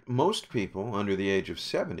fact, most people under the age of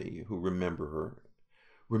 70 who remember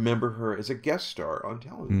her as a guest star on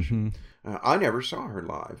television. I never saw her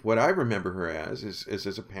live. What I remember her as is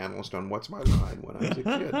as a panelist on What's My Line when I was a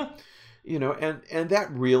kid. You know, and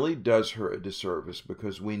that really does her a disservice,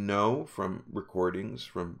 because we know from recordings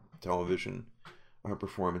from television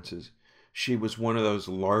performances, she was one of those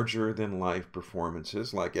larger-than-life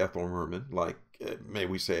performances, like Ethel Merman, like, may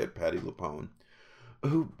we say it, Patti LuPone,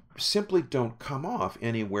 who simply don't come off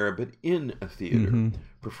anywhere but in a theater,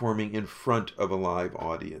 performing in front of a live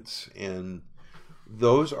audience. And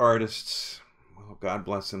those artists, well, God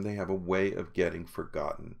bless them, they have a way of getting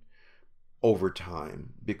forgotten over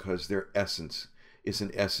time, because their essence is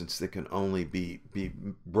an essence that can only be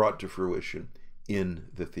brought to fruition in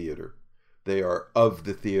the theater. They are of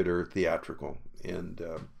the theater, theatrical. And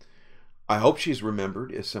I hope she's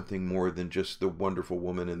remembered as something more than just the wonderful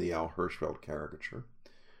woman in the Al Hirschfeld caricature.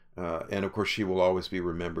 And of course, she will always be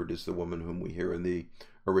remembered as the woman whom we hear in the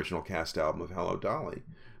original cast album of Hello, Dolly.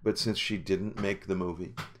 But since she didn't make the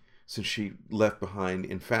movie, since she left behind,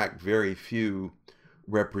 in fact, very few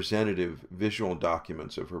representative visual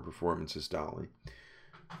documents of her performance as Dolly,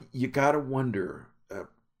 you got to wonder,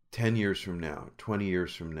 10 years from now, 20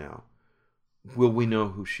 years from now, will we know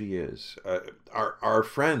who she is? Our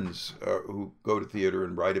friends who go to theater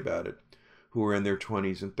and write about it, who are in their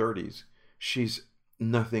 20s and 30s, she's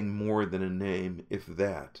nothing more than a name, if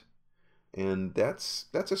that. And that's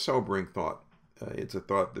a sobering thought. It's a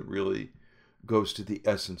thought that really goes to the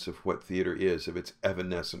essence of what theater is, of its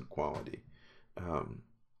evanescent quality.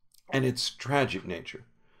 And its tragic nature.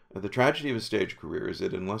 The tragedy of a stage career is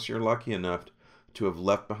that unless you're lucky enough to have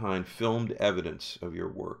left behind filmed evidence of your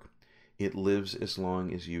work, it lives as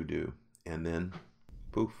long as you do, and then,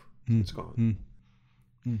 poof, it's gone.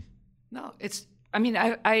 No, it's. I mean,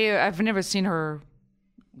 I've never seen her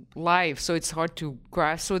live, so it's hard to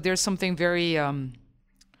grasp. So there's something very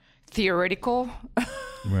theoretical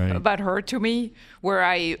about her to me, where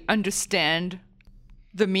I understand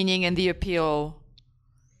the meaning and the appeal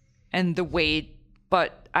and the weight,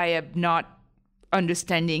 but I am not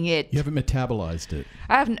understanding it. You haven't metabolized it.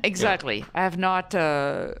 I haven't exactly. Yeah. I have not.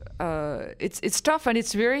 It's tough, and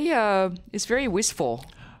it's very wistful.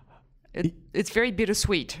 It's very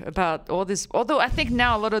bittersweet about all this. Although I think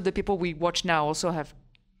now a lot of the people we watch now also have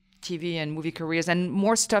TV and movie careers, and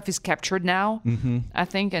more stuff is captured now, I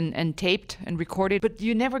think, and taped and recorded. But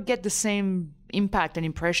you never get the same impact and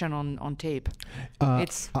impression on tape.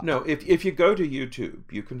 No, if you go to YouTube,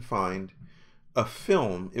 you can find a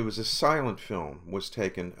film. It was a silent film. Was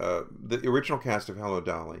taken. The original cast of Hello,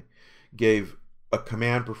 Dolly gave a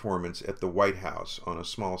command performance at the White House on a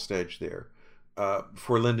small stage there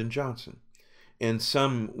for Lyndon Johnson, and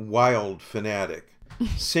some wild fanatic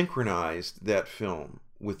synchronized that film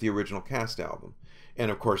with the original cast album. And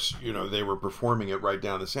of course, they were performing it right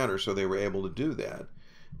down the center, so they were able to do that.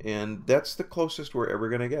 And that's the closest we're ever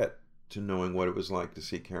going to get to knowing what it was like to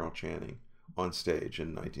see Carol Channing on stage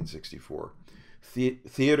in 1964.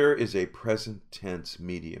 Theater is a present tense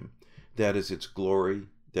medium. That is its glory.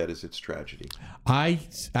 That is its tragedy. I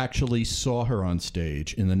actually saw her on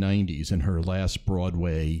stage in the 90s in her last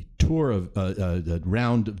Broadway tour of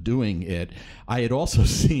round of doing it. I had also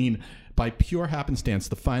seen, by pure happenstance,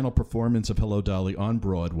 the final performance of Hello, Dolly on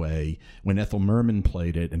Broadway when Ethel Merman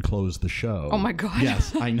played it and closed the show. Oh, my God.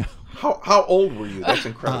 Yes, I know. How old were you? That's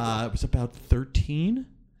incredible. I was about 13.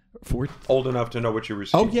 Old enough to know what you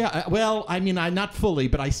received. Oh, yeah. Well, I mean, not fully,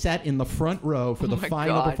 but I sat in the front row for the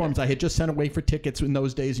final performance. I had just sent away for tickets in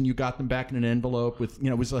those days, and you got them back in an envelope with,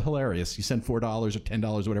 it was hilarious. You sent $4 or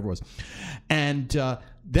 $10, whatever it was. And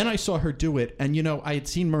then I saw her do it, and, I had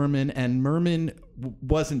seen Merman, and Merman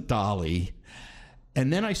wasn't Dolly.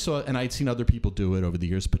 And then I'd seen other people do it over the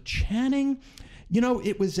years, but Channing,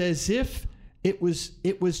 it was as if it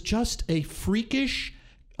was just a freakish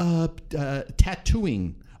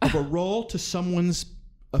tattooing of a role to someone's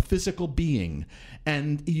physical being,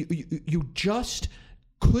 and you just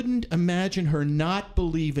couldn't imagine her not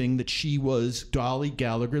believing that she was Dolly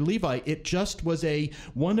Gallagher Levi. It just was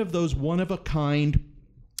one of those one-of-a-kind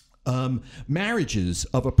marriages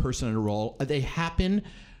of a person in a role. They happen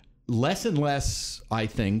less and less, I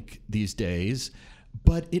think, these days,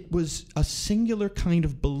 but it was a singular kind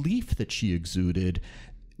of belief that she exuded.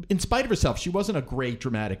 In spite of herself, she wasn't a great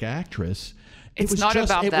dramatic actress. It was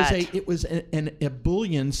that. It was an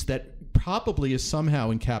ebullience that probably is somehow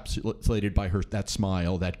encapsulated by that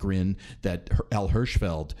smile, that grin that Al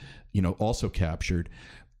Hirschfeld, also captured.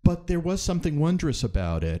 But there was something wondrous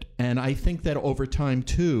about it, and I think that over time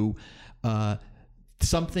too,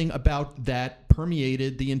 something about that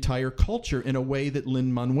permeated the entire culture in a way that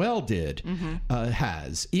Lin-Manuel did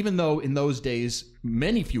has. Even though in those days,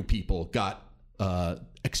 few people got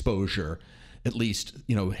exposure, at least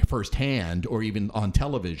firsthand, or even on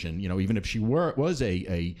television. Even if she was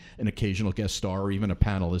an occasional guest star or even a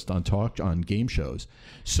panelist on game shows.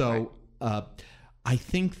 So I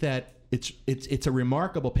think that it's a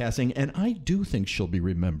remarkable passing, and I do think she'll be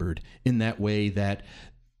remembered in that way that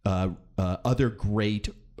other great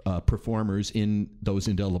performers in those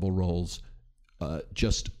indelible roles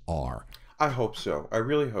just are. I hope so. I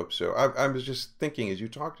really hope so. I was just thinking as you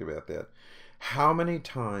talked about that. How many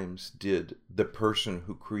times did the person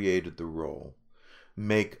who created the role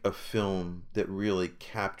make a film that really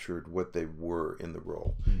captured what they were in the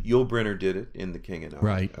role? Yul Brynner did it in The King and I.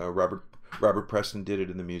 Right. Robert Preston did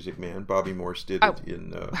it in The Music Man. Bobby Morse did it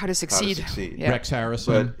in How to Succeed. Yeah. Rex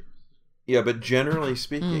Harrison. But generally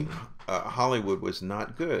speaking, Hollywood was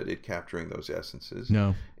not good at capturing those essences.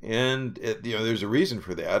 No. And there's a reason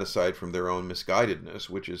for that, aside from their own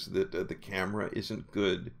misguidedness, which is that the camera isn't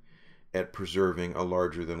good at preserving a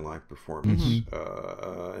larger-than-life performance.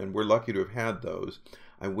 And we're lucky to have had those.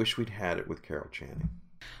 I wish we'd had it with Carol Channing.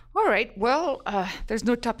 All right. Well, there's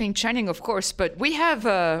no topping Channing, of course, but we had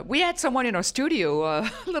someone in our studio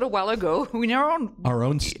a little while ago. Our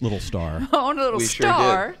own little star. Our own little we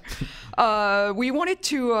star. Sure did. We wanted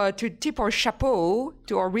to tip our chapeau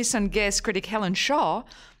to our recent guest, critic Helen Shaw,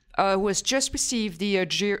 who has just received the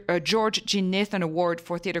George G. Nathan Award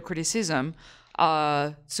for Theater Criticism.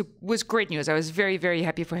 So it was great news. I was very, very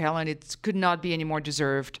happy for Helen. It could not be any more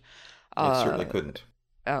deserved. It certainly couldn't.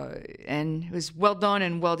 And it was well done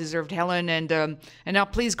and well deserved, Helen. And now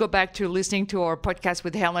please go back to listening to our podcast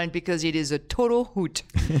with Helen, because it is a total hoot.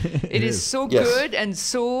 It is so good and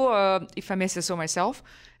so, if I may say so myself,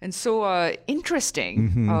 and so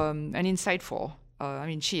interesting and insightful.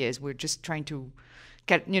 She is. We're just trying to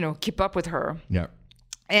keep up with her. Yeah.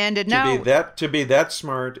 And now to be that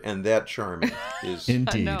smart and that charming is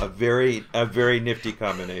indeed a very nifty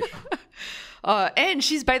combination.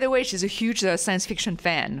 And by the way, she's a huge science fiction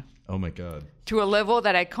fan. Oh my God! To a level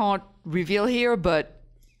that I can't reveal here, but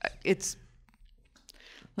it's.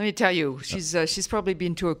 Let me tell you, she's probably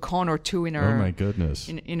been to a con or two in her. Oh my goodness!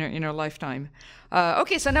 In her lifetime.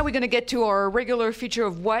 Okay, so now we're going to get to our regular feature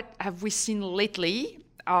of what have we seen lately.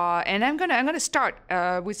 And I'm gonna start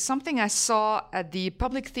with something I saw at the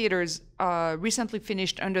Public Theaters recently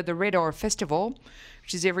finished Under the Radar Festival,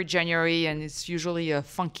 which is every January, and it's usually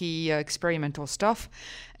funky experimental stuff.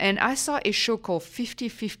 And I saw a show called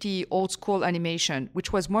 50/50 Old School Animation,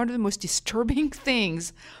 which was one of the most disturbing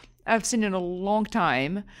things I've seen in a long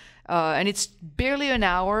time. And it's barely an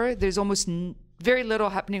hour. There's almost very little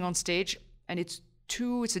happening on stage, and it's a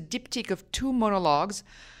diptych of two monologues.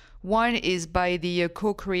 One is by the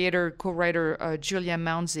co-writer Julia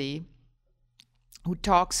Mounsey, who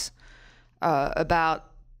talks about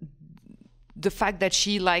the fact that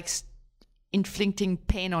she likes inflicting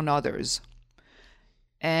pain on others,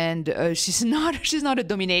 and she's not a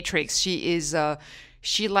dominatrix.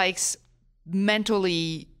 She likes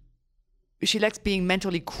being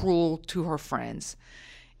mentally cruel to her friends,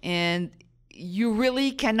 and you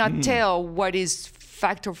really cannot tell what is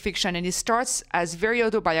fact or fiction. And it starts as very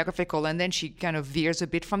autobiographical, and then she kind of veers a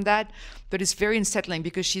bit from that. But it's very unsettling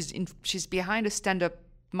because she's behind a stand-up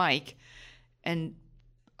mic, and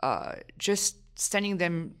just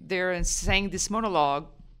standing there and saying this monologue,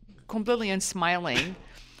 completely unsmiling.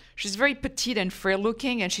 She's very petite and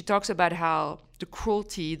frail-looking, and she talks about how the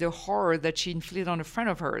cruelty, the horror that she inflicted on a friend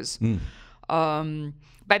of hers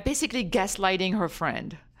by basically gaslighting her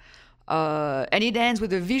friend. And it ends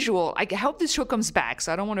with a visual. I hope this show comes back,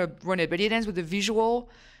 so I don't want to run it, but it ends with a visual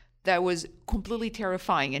that was completely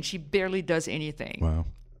terrifying, and she barely does anything. Wow.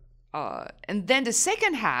 And then the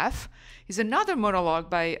second half is another monologue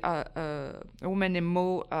by a woman named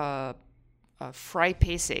Mo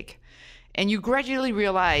Fry-Pasek. And you gradually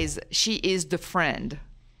realize she is the friend.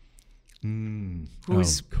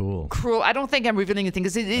 Who's cool. Cruel. I don't think I'm revealing anything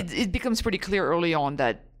because it becomes pretty clear early on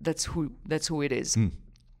that that's who it is.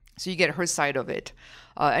 So you get her side of it.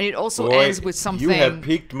 And it also ends with something. You have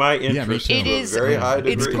piqued my interest too. to a very high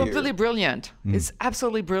degree. It's completely brilliant. It's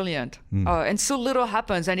absolutely brilliant. And so little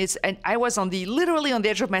happens, and I was literally on the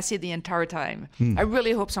edge of my seat the entire time. I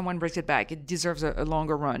really hope someone brings it back. It deserves a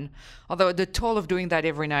longer run. Although the toll of doing that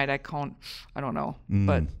every night, I don't know.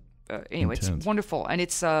 But anyway, Intense. It's wonderful. And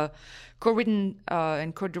it's co-written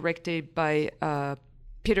and co-directed by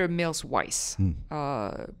Peter Mills Weiss.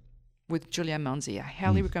 With Julia Mounsey. I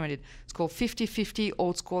highly recommend it. It's called 50/50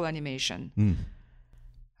 Old School Animation.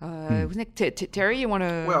 Terry, you want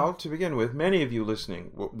to... Well, to begin with, many of you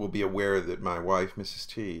listening will be aware that my wife, Mrs.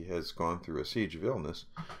 T, has gone through a siege of illness,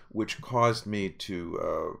 which caused me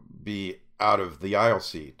to be out of the aisle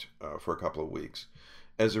seat for a couple of weeks.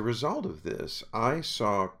 As a result of this, I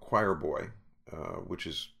saw Choir Boy, which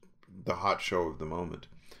is the hot show of the moment,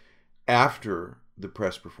 after the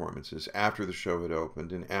press performances, after the show had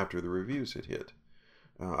opened and after the reviews had hit.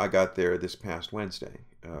 I got there this past Wednesday,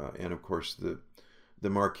 and of course the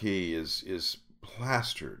marquee is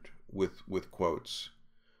plastered with quotes.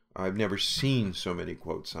 I've never seen so many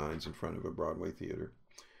quote signs in front of a Broadway theater.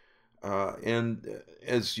 And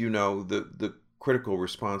as you know, the critical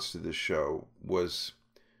response to this show was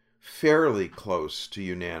fairly close to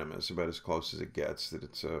unanimous, about as close as it gets, that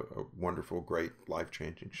it's a wonderful, great,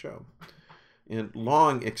 life-changing show. And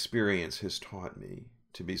long experience has taught me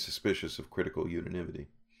to be suspicious of critical unanimity.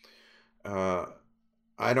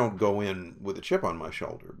 I don't go in with a chip on my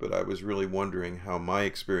shoulder, but I was really wondering how my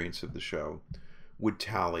experience of the show would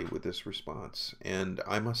tally with this response. And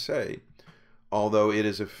I must say, although it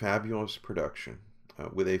is a fabulous production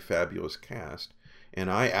with a fabulous cast, and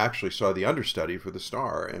I actually saw the understudy for the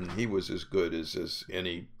star, and he was as good as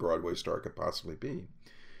any Broadway star could possibly be,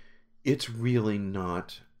 it's really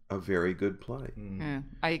not a very good play.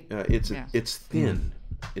 It's thin.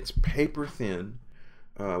 It's paper thin.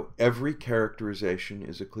 Every characterization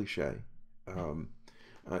is a cliche.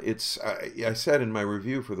 I said in my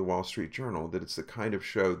review for the Wall Street Journal that it's the kind of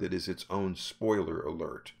show that is its own spoiler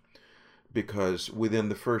alert, because within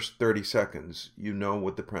the first 30 seconds you know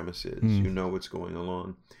what the premise is, you know what's going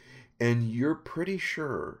along, and you're pretty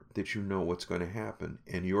sure that you know what's going to happen,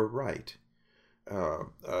 and you're right.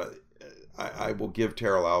 I will give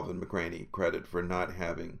Terrell Alvin McCraney credit for not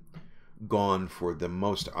having gone for the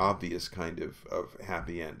most obvious kind of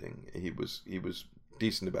happy ending. He was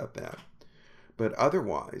decent about that. But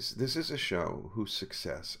otherwise, this is a show whose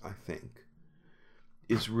success, I think,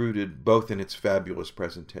 is rooted both in its fabulous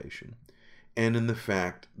presentation and in the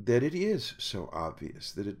fact that it is so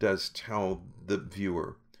obvious, that it does tell the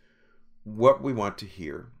viewer what we want to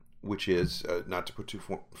hear, which is, not to put too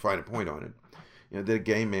fine a point on it, that a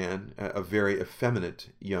gay man, a very effeminate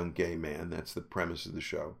young gay man, that's the premise of the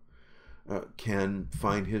show, can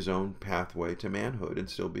find his own pathway to manhood and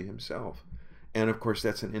still be himself. And of course,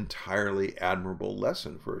 that's an entirely admirable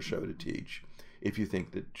lesson for a show to teach. If you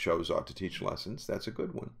think that shows ought to teach lessons, that's a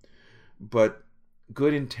good one. But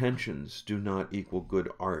good intentions do not equal good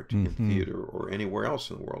art in theater or anywhere else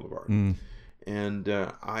in the world of art. And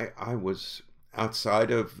I was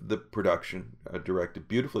outside of the production,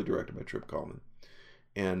 beautifully directed by Trip Cullman,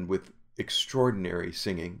 and with extraordinary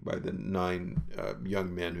singing by the 9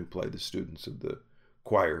 young men who play the students of the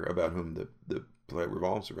choir about whom the play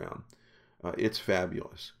revolves around. It's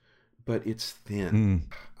fabulous, but it's thin.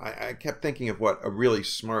 I kept thinking of what a really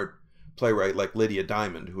smart playwright like Lydia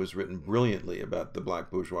Diamond, who has written brilliantly about the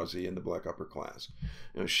black bourgeoisie and the black upper class.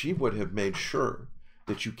 She would have made sure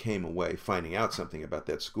that you came away finding out something about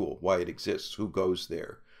that school, why it exists, who goes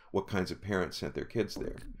there, what kinds of parents sent their kids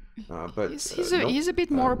there. But he's a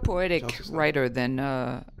bit more poetic writer than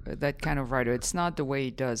that kind of writer. It's not the way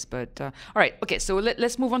he does, but all right, okay. So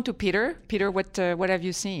let's move on to Peter. Peter, what have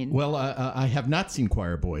you seen? Well, I have not seen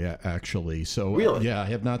Choir Boy actually. So really, yeah, I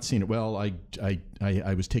have not seen it. Well,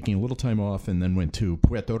 I was taking a little time off and then went to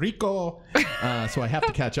Puerto Rico, so I have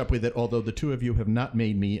to catch up with it. Although the two of you have not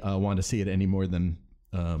made me want to see it any more than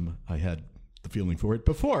I had the feeling for it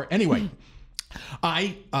before. Anyway.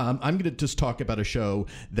 I'm going to just talk about a show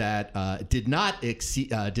that did not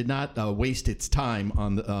waste its time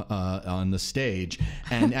on the stage,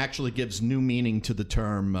 and actually gives new meaning to the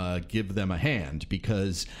term "give them a hand,"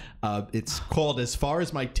 because it's called As Far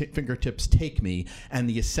as My Fingertips Take Me, and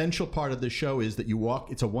the essential part of the show is that you walk.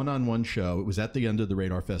 It's a one-on-one show. It was at the Under the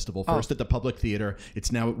Radar Festival, first at the Public Theater.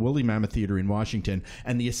 It's now at Woolly Mammoth Theater in Washington,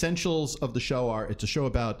 and the essentials of the show are: it's a show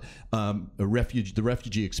about the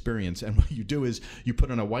refugee experience, and what you do is you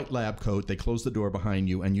put on a white lab coat, they close the door behind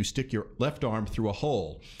you, and you stick your left arm through a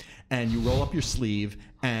hole, and you roll up your sleeve,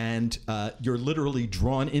 and you're literally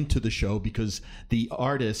drawn into the show because the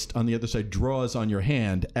artist on the other side draws on your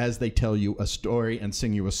hand as they tell you a story and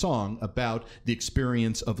sing you a song about the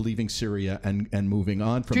experience of leaving Syria and moving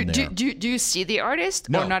on from there. Do you see the artist?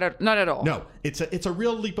 No. Or not at all? No. It's a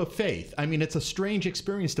real leap of faith. I mean, it's a strange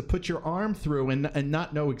experience to put your arm through and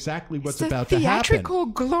not know exactly what's about to happen. It's a theatrical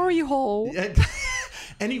glory hole.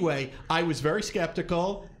 Anyway, I was very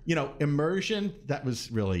skeptical. Immersion, that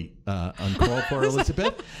was really uncalled for,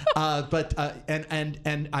 Elizabeth. But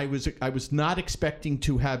I was not expecting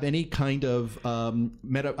to have any kind of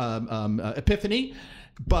epiphany,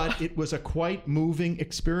 but it was a quite moving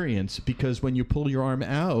experience because when you pull your arm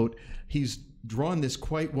out, he's drawn this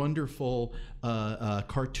quite wonderful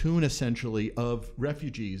cartoon, essentially, of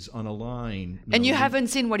refugees on a line. And you haven't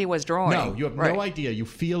seen what he was drawing. No, you have no idea. You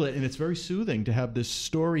feel it, and it's very soothing to have this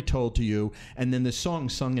story told to you, and then this song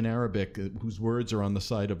sung in Arabic, whose words are on the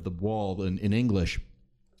side of the wall in English.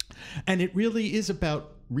 And it really is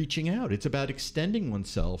about reaching out. It's about extending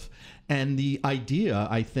oneself. And the idea,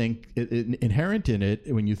 I think, inherent in it,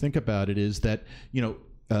 when you think about it, is that,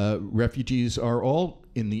 refugees are all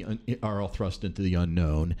thrust into the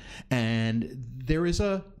unknown, and there is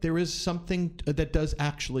something that does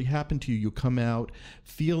actually happen to you. You come out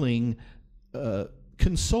feeling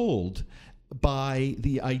consoled by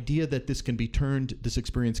the idea that this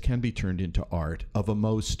experience can be turned into art of a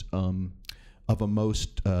most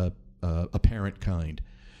apparent kind.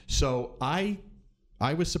 So I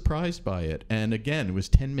was surprised by it. And again, it was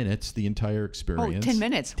 10 minutes, the entire experience. 10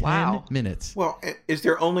 minutes. Wow. 10 minutes. Well, is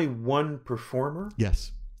there only one performer?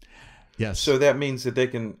 Yes. Yes. So that means that they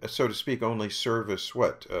can, so to speak, only service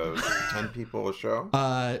 10 people a show?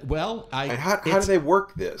 Well, how do they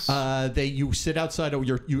work this? You sit outside of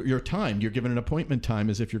your time. You're given an appointment time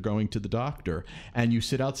as if you're going to the doctor, and you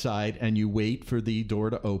sit outside and you wait for the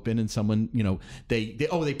door to open. And someone,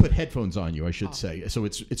 they put headphones on you, I should say. So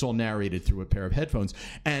it's all narrated through a pair of headphones,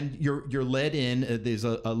 and you're led in. There's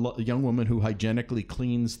a young woman who hygienically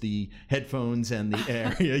cleans the headphones and the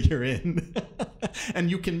area you're in,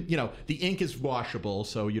 and you can, the ink is washable,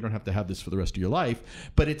 so you don't have to have this for the rest of your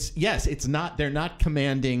life. But it's not. They're not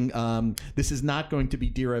commanding. This is not going to be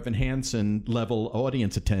Dear Evan Hansen level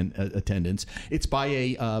audience attendance. It's by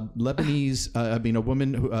a Lebanese, a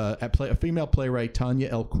woman, a female playwright, Tanya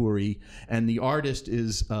El Khoury, and the artist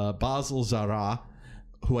is Basel Zara,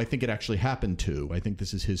 who I think it actually happened to. I think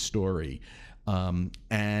this is his story,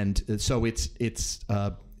 and so it's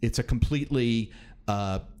a completely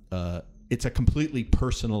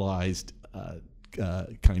personalized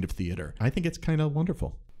kind of theater. I think it's kind of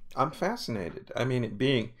wonderful. I'm fascinated. I mean,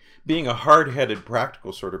 being a hard-headed,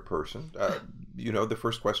 practical sort of person, the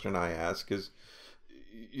first question I ask is,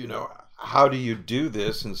 how do you do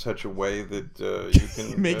this in such a way that you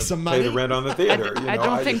can make some money? Pay the rent on the theater? I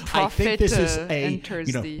don't think profit enters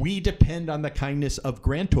the... We depend on the kindness of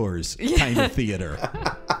grantors kind of theater.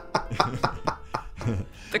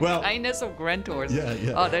 The Well- kindness of Grand Tours. Yeah,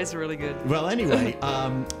 yeah. Oh, that is really good. Well, anyway,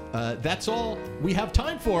 that's all we have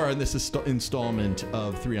time for in this installment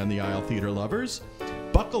of Three on the Aisle Theater Lovers.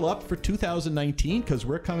 Buckle up for 2019 because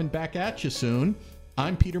we're coming back at you soon.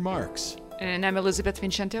 I'm Peter Marks. And I'm Elizabeth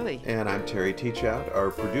Vincentielli. And I'm Terry Teachout. Our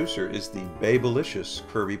producer is the Babelicious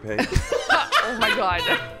Kirby Page. Oh my God.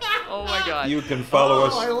 Oh my God. You can follow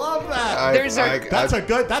us. I love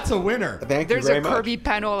that. That's a winner. Thank There's you very a much. Kirby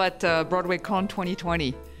panel at Broadway Con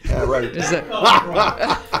 2020. Yeah, right. Is it?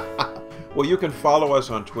 Well, you can follow us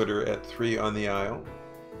on Twitter at 3 on the Aisle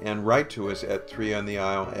and write to us at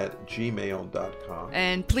 3ontheaisle@gmail.com.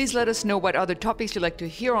 And please let us know what other topics you'd like to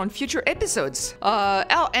hear on future episodes.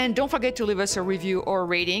 And don't forget to leave us a review or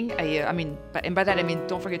rating. And by that I mean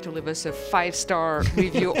don't forget to leave us a 5-star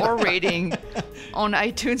review or rating on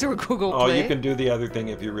iTunes or Google Play. Oh, you can do the other thing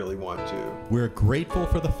if you really want to. We're grateful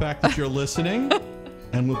for the fact that you're listening,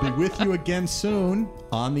 and we'll be with you again soon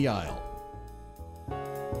on the aisle.